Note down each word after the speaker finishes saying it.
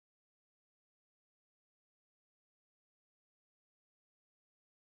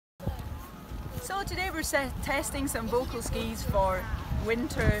So today we're testing some Volkl skis for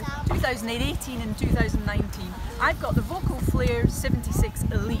winter 2018 and 2019. I've got the Volkl Flair 76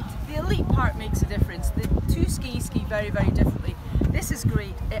 Elite. The Elite part makes a difference. The two skis ski very differently. This is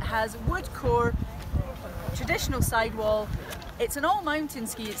great. It has wood core, traditional sidewall. It's an all-mountain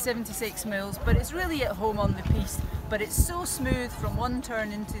ski at 76 mils, but it's really at home on the piste. But it's so smooth from one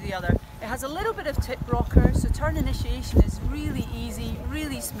turn into the other. It has a little bit of tip rocker, so turn initiation is really easy,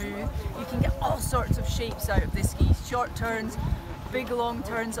 really smooth. You can get all sorts of shapes out of this ski. Short turns, big long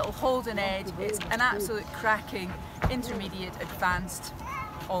turns that'll hold an edge. It's an absolute cracking, intermediate, advanced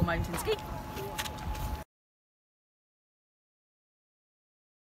all-mountain ski.